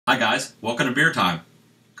Hi guys, welcome to Beer Time.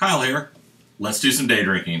 Kyle here. Let's do some day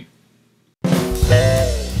drinking.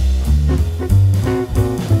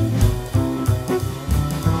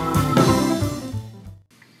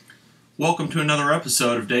 Welcome to another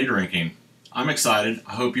episode of Day Drinking. I'm excited.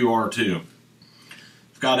 I hope you are too.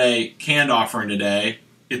 I've got a canned offering today.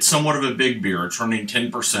 It's somewhat of a big beer. It's running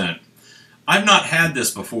 10%. I've not had this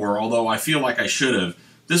before, although I feel like I should have.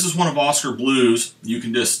 This is one of Oskar Blue's. You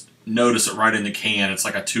can just notice it right in the can. It's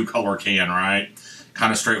like a two-color can, right?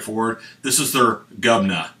 Kind of straightforward. This is their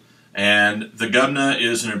Gubna. And the Gubna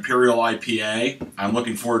is an Imperial IPA. I'm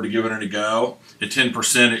looking forward to giving it a go. At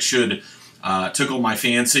 10%, it should tickle my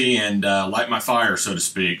fancy and light my fire, so to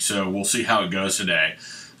speak. So we'll see how it goes today.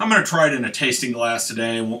 I'm going to try it in a tasting glass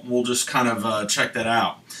today, and we'll just kind of check that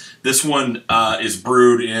out. This one is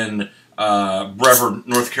brewed in Brevard,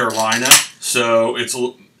 North Carolina. So it's,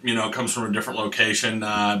 it comes from a different location.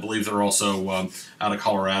 I believe they're also out of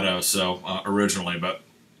Colorado, so originally, but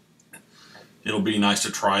it'll be nice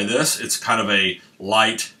to try this. It's kind of a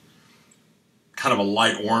light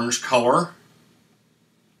orange color.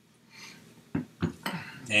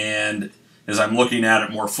 And as I'm looking at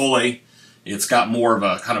it more fully, it's got more of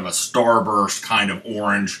a kind of a starburst kind of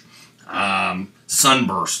orange,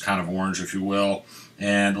 sunburst kind of orange, if you will,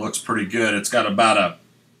 and it looks pretty good. It's got about a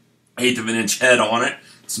 1/8 of an inch head on it.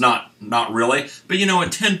 It's not really, but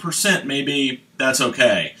at 10%, maybe that's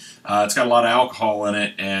okay. It's got a lot of alcohol in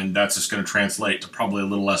it, and that's just going to translate to probably a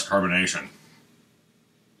little less carbonation.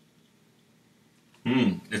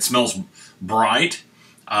 It smells bright.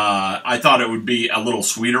 I thought it would be a little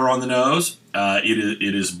sweeter on the nose.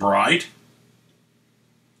 It is bright.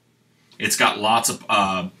 It's got lots of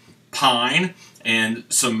pine and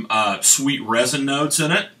some sweet resin notes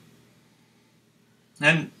in it.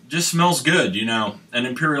 And just smells good, An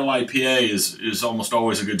Imperial IPA is almost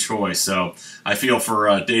always a good choice. So I feel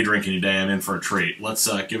for day drinking today, I'm in for a treat. Let's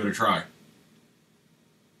give it a try.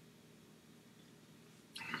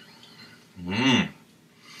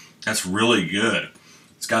 That's really good.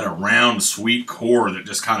 It's got a round, sweet core that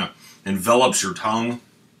just kind of envelops your tongue.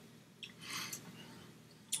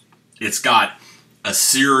 It's got a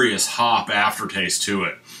serious hop aftertaste to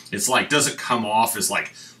it. It's like, doesn't come off as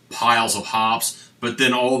like piles of hops, but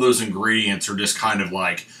then all those ingredients are just kind of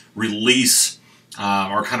like released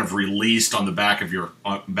on the back of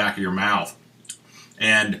your mouth,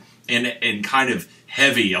 and kind of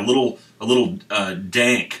heavy, a little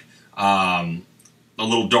dank, a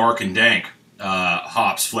little dark and dank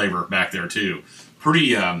hops flavor back there too.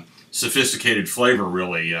 Pretty sophisticated flavor,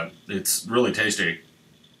 really. It's really tasty.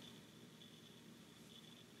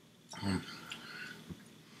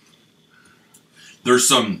 There's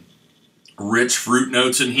some rich fruit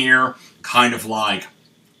notes in here, kind of like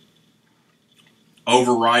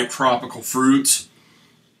overripe tropical fruits.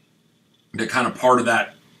 They're kind of part of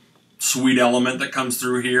that sweet element that comes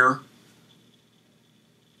through here.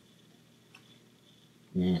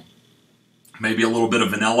 Maybe a little bit of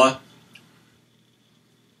vanilla.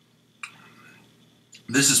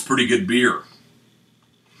 This is pretty good beer.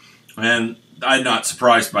 And I'm not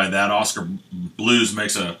surprised by that. Oskar Blues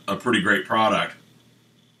makes a pretty great product.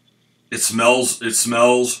 It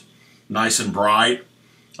smells nice and bright.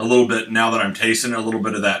 A little bit, now that I'm tasting it, a little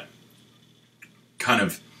bit of that kind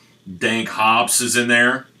of dank hops is in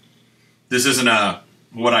there. This isn't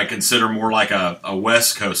what I consider more like a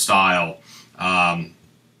West Coast style.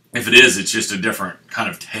 If it is, it's just a different kind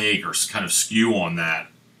of take or kind of skew on that.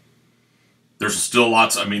 There's still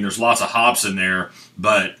there's lots of hops in there,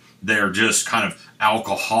 but they're just kind of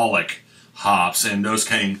alcoholic hops, and those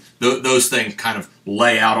things kind of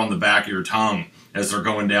lay out on the back of your tongue as they're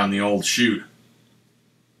going down the old chute.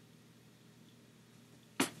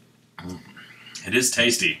 It is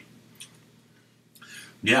tasty.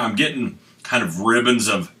 Yeah, I'm getting kind of ribbons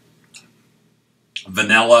of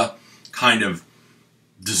vanilla, kind of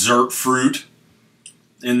dessert fruit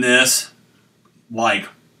in this, like,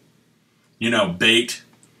 baked.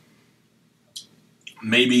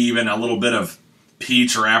 Maybe even a little bit of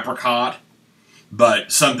peach or apricot,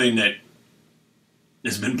 but something that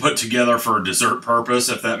has been put together for a dessert purpose,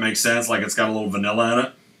 if that makes sense, like it's got a little vanilla in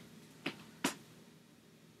it.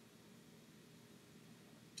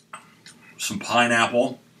 Some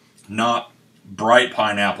pineapple, not bright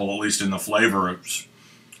pineapple, at least in the flavor. It's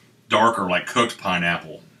darker, like cooked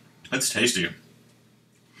pineapple. That's tasty.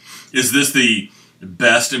 Is this the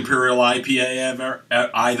best Imperial IPA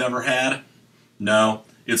I've ever had? No,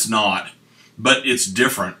 it's not. But it's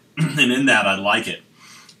different, and in that I like it.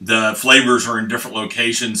 The flavors are in different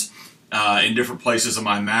locations, in different places in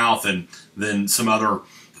my mouth than some other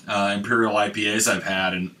Imperial IPAs I've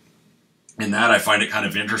had, and in that I find it kind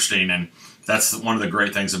of interesting, and that's one of the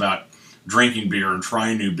great things about drinking beer and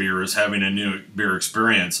trying new beer is having a new beer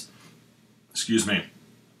experience. Excuse me.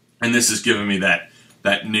 And this has given me that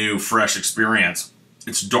new, fresh experience.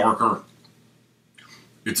 It's darker.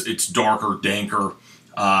 It's darker, danker,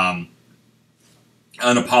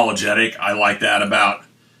 unapologetic. I like that about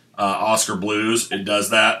Oskar Blues. It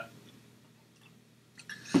does that.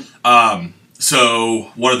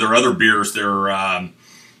 So one of their other beers, their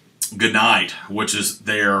Good Night, which is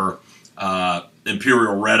their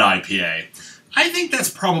Imperial Red IPA. I think that's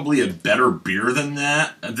probably a better beer than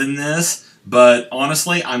this. But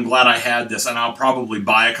honestly, I'm glad I had this, and I'll probably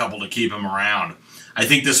buy a couple to keep them around. I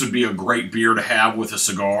think this would be a great beer to have with a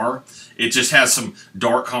cigar. It just has some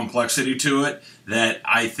dark complexity to it that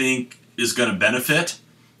I think is going to benefit,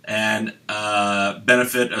 and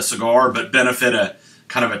benefit a cigar, but benefit a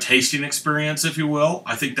kind of a tasting experience, if you will.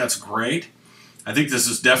 I think that's great. I think this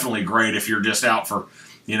is definitely great if you're just out for,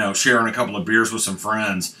 you know, sharing a couple of beers with some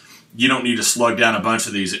friends. You don't need to slug down a bunch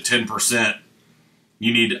of these at 10%.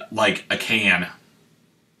 You need, like, a can.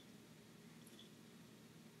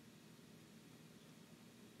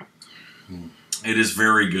 It is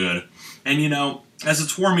very good. And, you know, as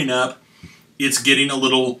it's warming up, it's getting a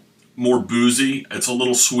little more boozy. It's a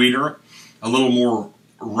little sweeter, a little more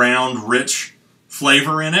round, rich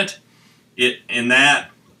flavor in it. In that,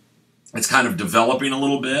 it's kind of developing a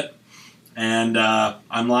little bit, and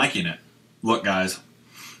I'm liking it. Look, guys,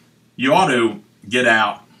 you ought to get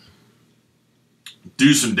out,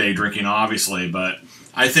 do some day drinking, obviously, but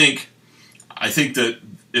I think that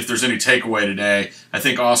if there's any takeaway today, I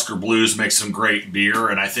think Oskar Blues makes some great beer,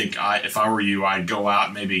 and I think if I were you, I'd go out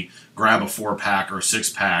and maybe grab a 4-pack or a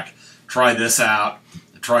 6-pack. Try this out.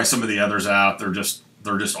 Try some of the others out. They're just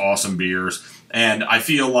awesome beers, and I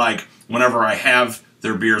feel like whenever I have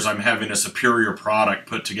their beers, I'm having a superior product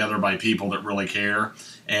put together by people that really care,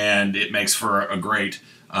 and it makes for a great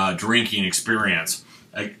drinking experience,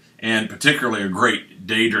 and particularly a great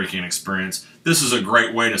day drinking experience. This is a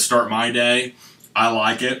great way to start my day. I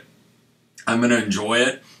like it. I'm going to enjoy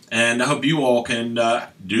it, and I hope you all can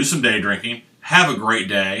do some day drinking. Have a great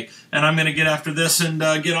day, and I'm going to get after this and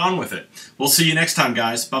get on with it. We'll see you next time,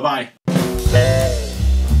 guys. Bye-bye.